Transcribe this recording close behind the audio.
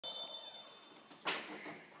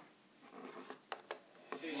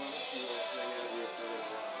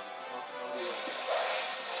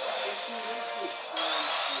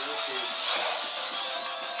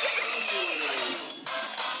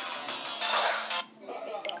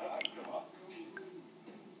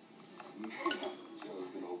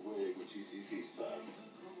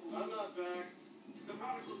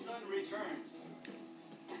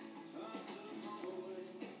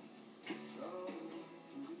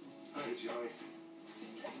Joey.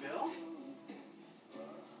 Bill?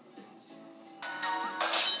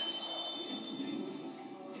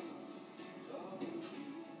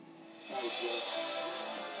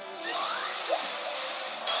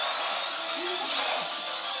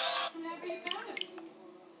 I'm happy you found him.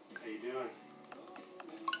 How you doing?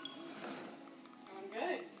 I'm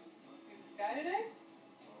good. In the sky today?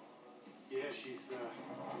 Yeah, she's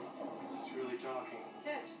really talking.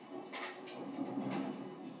 Catch.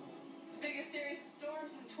 It's the biggest series of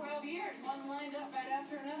storms in 12 years. One lined up right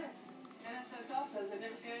after another. NSSL says they've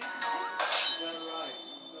never seen anything like it. Is that right?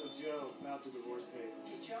 So Joe, about the divorce papers.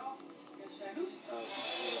 Hey, Joe. Good shot. Oops.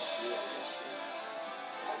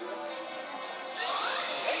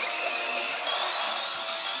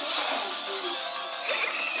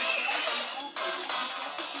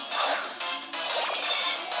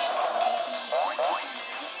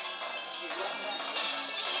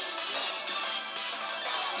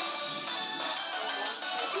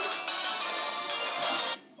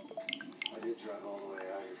 I did drive all the way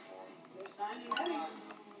out here for him. They're signed and ready.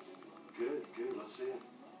 Good, good. Let's see him.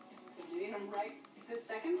 Did you need them right this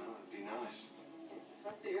second? Oh, it'd be nice.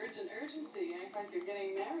 What's the urgency? You act like you're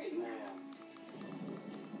getting married now. Yeah.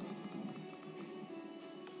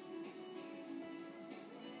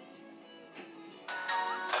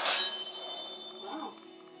 Wow.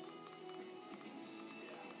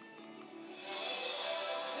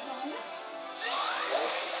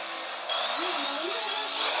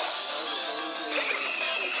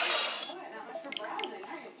 Boy, not much for browsing,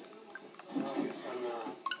 are you? No, I guess I'm not.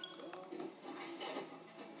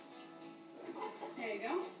 There you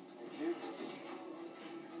go. Thank you.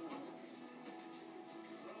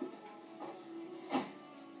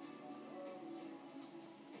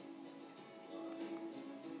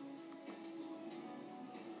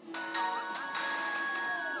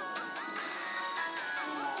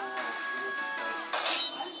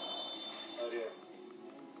 Oh dear.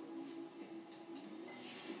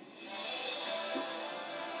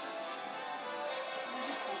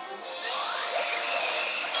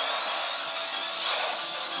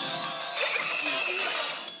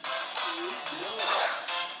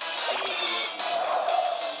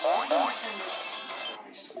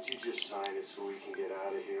 Christ, would you just sign it so we can get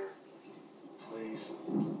out of here? Please.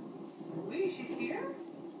 Wait, she's here?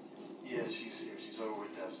 Yes, she's here. She's over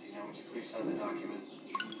with Dusty. Now, would you please sign the document?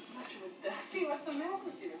 Much with Dusty. What's the matter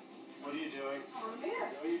with you? What are you doing? On a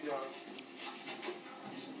beer. No, you don't.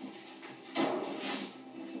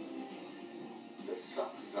 The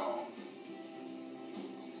suck zone.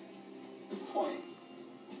 It's the point.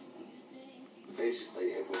 Basically,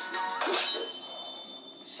 it was the sister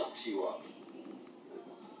sucks you up.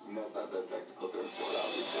 You know, it's not that technical term for it,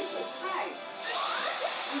 obviously, but Hi.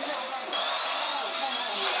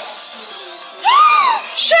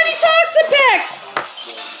 Shiny Toxapex!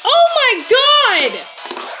 Oh my god!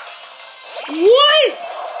 What?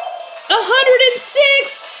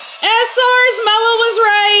 106 SRs, Melo was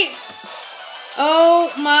right!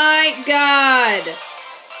 Oh my god.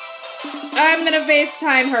 I'm gonna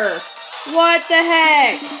FaceTime her. What the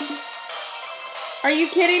heck? Are you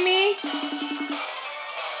kidding me?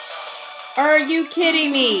 Are you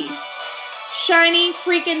kidding me? Shiny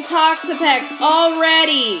freaking Toxapex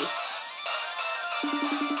already!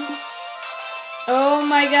 Oh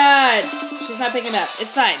my god. She's not picking up.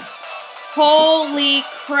 It's fine. Holy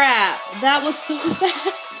crap. That was so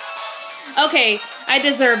fast. Okay, I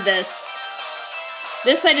deserve this.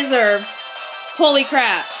 This I deserve. Holy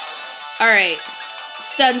crap. Alright.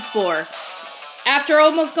 Sunspore. After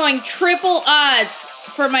almost going triple odds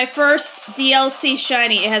for my first DLC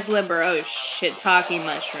shiny, it has Limber. Oh shit, talking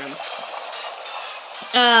mushrooms.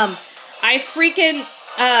 I freaking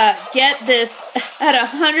get this at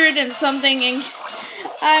 100 and something, and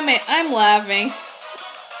I'm laughing.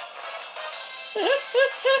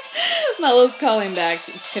 Melo's calling back.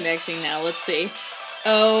 It's connecting now. Let's see.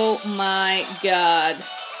 Oh my god.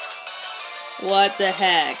 What the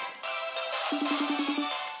heck?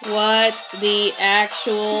 What the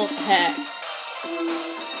actual heck?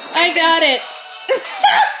 I got it!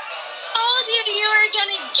 Told you were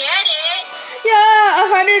gonna get it! Yeah,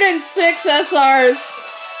 106 SRs.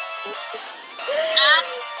 I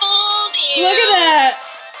told you! Look at that!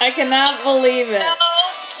 I cannot believe it. So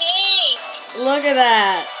pink! Look at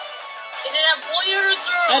that. Is it a boy or a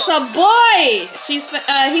girl? That's a boy! He's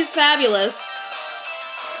fabulous.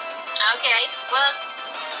 Okay, well,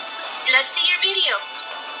 let's see your video.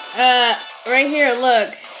 Right here,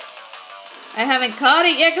 look. I haven't caught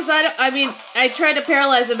it yet, because I tried to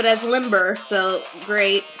paralyze it, but it has Limber, so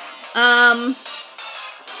great. Let's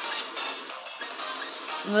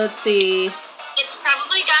see. Is It's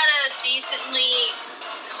probably got a decently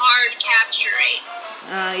hard capture rate.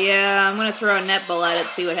 Yeah, I'm gonna throw a netball at it,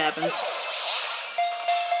 see what happens.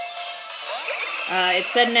 It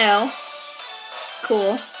said no.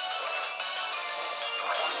 Cool.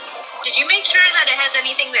 Did you make sure that it has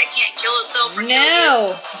anything that can't kill itself or kill you?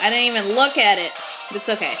 No! I didn't even look at it. It's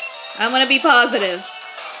okay. I'm gonna be positive.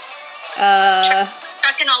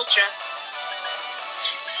 Chuck an ultra.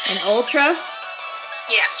 An ultra?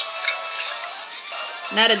 Yeah.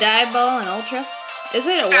 Not a dive ball, an ultra? Is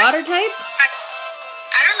it a water type?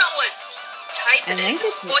 I don't know what type I it think is.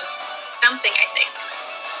 it's Something, I think.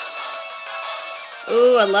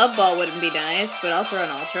 Ooh, a love ball wouldn't be nice, but I'll throw an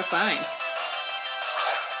ultra, fine.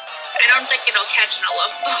 I don't think it'll catch in a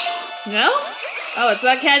love ball. No? Oh, it's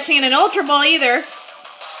not catching in an ultra ball either.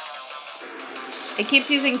 It keeps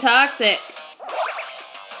using toxic.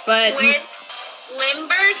 But with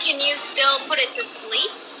Limber, can you still put it to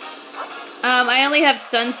sleep? I only have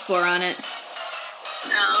stun spore on it.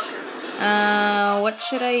 Oh. What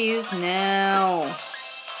should I use now?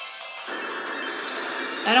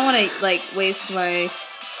 I don't want to, like, waste my...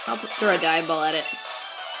 I'll throw a dive ball at it.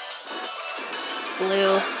 It's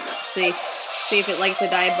blue. See if it likes a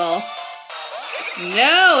dive ball.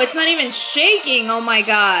 No, it's not even shaking. Oh my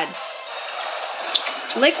god.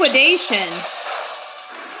 Liquidation.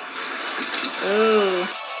 Ooh.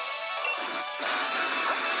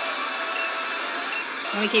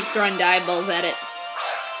 I'm gonna keep throwing dive balls at it.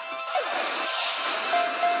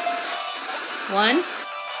 1,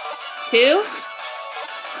 2,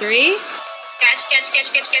 3. Catch.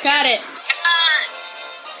 Got it.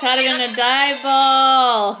 Caught it in a dive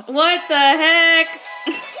ball. What the heck?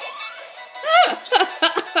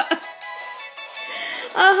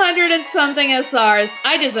 100 and something SRs.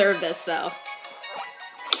 I deserve this though.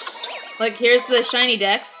 Look, here's the shiny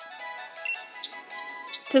dex.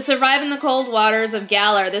 To survive in the cold waters of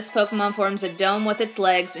Galar, this Pokemon forms a dome with its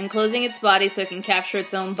legs, enclosing its body so it can capture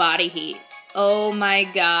its own body heat. Oh my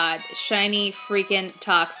god. Shiny freaking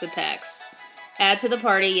Toxapex. Add to the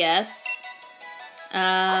party, yes. Who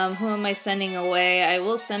am I sending away? I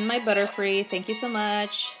will send my Butterfree. Thank you so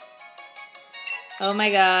much. Oh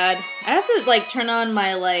my god. I have to, like, turn on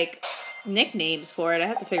my, like, nicknames for it. I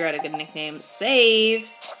have to figure out a good nickname. Save.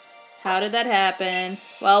 How did that happen?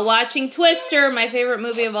 While watching Twister, my favorite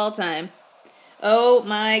movie of all time. Oh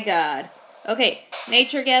my god. Okay,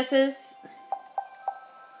 nature guesses.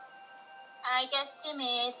 I guess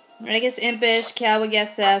timid. I guess impish. Cal would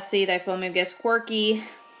guess sassy. Difome would guess quirky.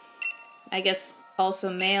 I guess also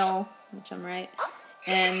male, which I'm right.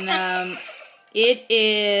 And it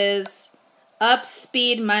is up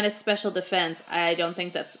speed minus special defense. I don't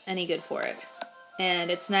think that's any good for it. And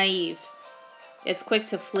it's naive. It's quick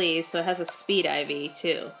to flee, so it has a speed IV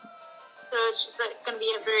too. So it's just like going to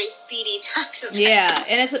be a very speedy Toxapex. Yeah,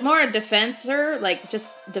 and it's more a defensor, like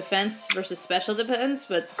just defense versus special defense,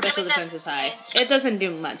 but special defense is high. It doesn't do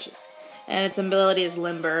much. And its ability is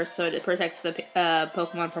Limber, so it protects the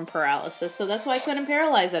Pokemon from paralysis. So that's why I couldn't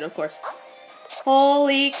paralyze it, of course.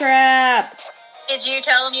 Holy crap! Did you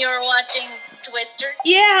tell him you were watching Twister?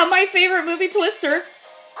 Yeah, my favorite movie, Twister.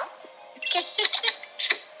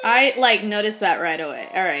 I, like, noticed that right away.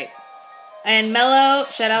 Alright. And Melo,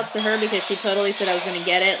 shoutouts to her because she totally said I was gonna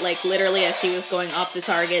get it, like, literally as she was going off the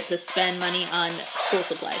target to spend money on school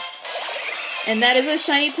supplies. And that is a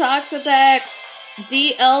shiny Toxapex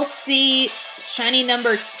DLC shiny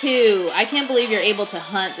number 2. I can't believe you're able to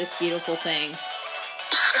hunt this beautiful thing.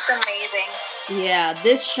 It's amazing. Yeah,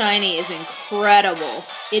 this shiny is incredible.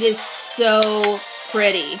 It is so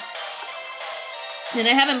pretty. And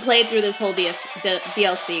I haven't played through this whole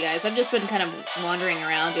DLC, guys. I've just been kind of wandering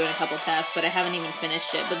around doing a couple tests, but I haven't even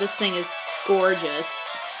finished it. But this thing is gorgeous.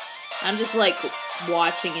 I'm just, like,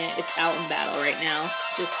 watching it. It's out in battle right now.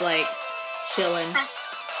 Just, like, chilling.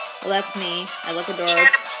 Well, that's me. I look adorable. You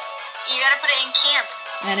gotta put it in camp.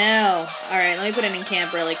 I know. Alright, let me put it in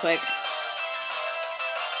camp really quick.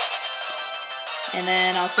 And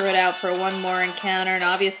then I'll throw it out for one more encounter. And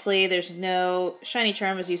obviously, there's no shiny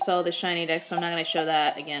charm as you saw the shiny deck, so I'm not going to show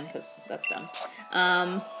that again because that's dumb.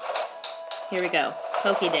 Here we go.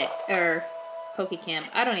 Pokecamp.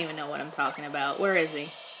 I don't even know what I'm talking about. Where is he?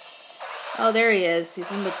 Oh, there he is.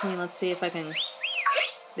 He's in between. Let's see if I can...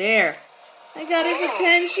 There. I got his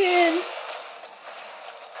attention.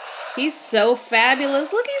 He's so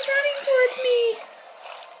fabulous. Look, he's running towards me.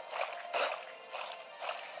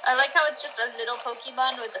 I like how it's just a little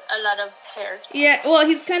Pokemon with a lot of hair. Yeah, well,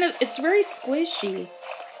 he's kind of... It's very squishy.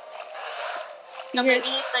 No, maybe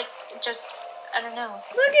he's like just... I don't know.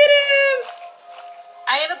 Look at him!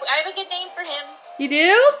 I have a good name for him. You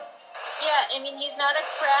do? Yeah, I mean, he's not a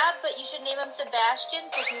crab, but you should name him Sebastian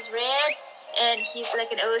because he's red and he's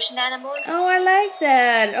like an ocean animal. Oh, I like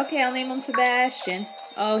that. Okay, I'll name him Sebastian.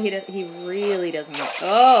 Oh, he really doesn't like...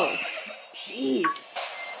 Oh,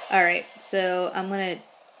 jeez. Alright, so I'm gonna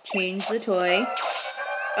change the toy.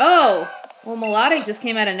 Oh! Well, Melodic just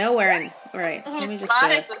came out of nowhere and... Alright, let me just...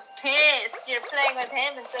 Melodic was pissed. You're playing with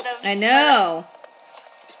him instead of... I know!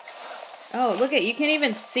 Oh, look at... You can't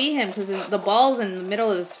even see him because the ball's in the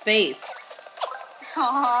middle of his face.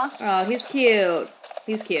 Aww. Oh, he's cute.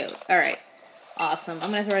 He's cute. Alright. Awesome. I'm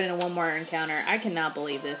gonna throw it into one more encounter. I cannot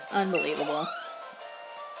believe this. Unbelievable.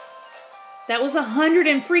 That was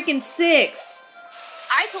 106!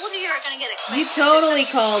 I told you were gonna get it. You totally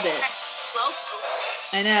called it.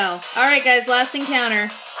 I know. Alright guys, last encounter.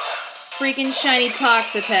 Freaking shiny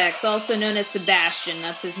Toxapex, also known as Sebastian.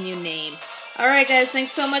 That's his new name. Alright guys,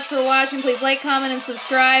 thanks so much for watching. Please like, comment, and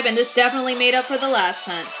subscribe. And this definitely made up for the last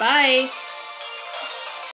hunt. Bye!